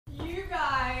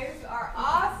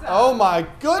Oh my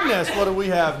goodness, what do we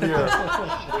have here?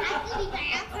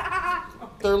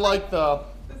 They're like the...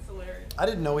 That's hilarious. I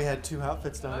didn't know we had 2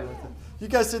 outfits down there like that. You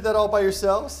guys did that all by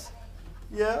yourselves?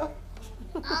 Yeah?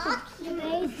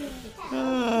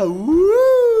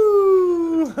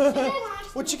 Woo!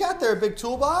 What you got there, a big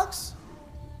toolbox?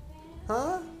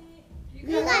 Huh?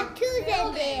 You got tools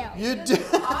in there. You do?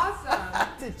 Awesome.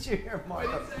 Did you hear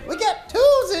Marko? We got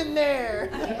tools in there.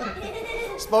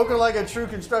 Spoken like a true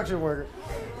construction worker.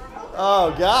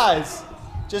 Oh, guys,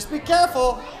 just be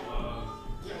careful.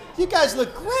 You guys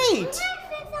look great. We're going to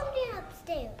fix something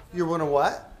upstairs. You're gonna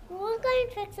what? We're going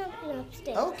to fix something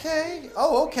upstairs. Okay.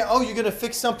 Oh, okay. Oh, you're gonna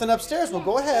fix something upstairs. Well,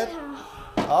 go ahead.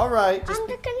 All right. I'm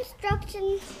the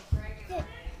construction.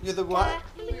 You're the what?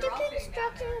 I'm the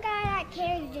construction guy that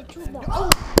carries the toolbox. Oh,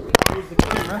 here's the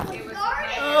camera.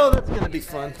 Oh, that's gonna be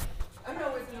fun. Oh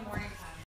no, it's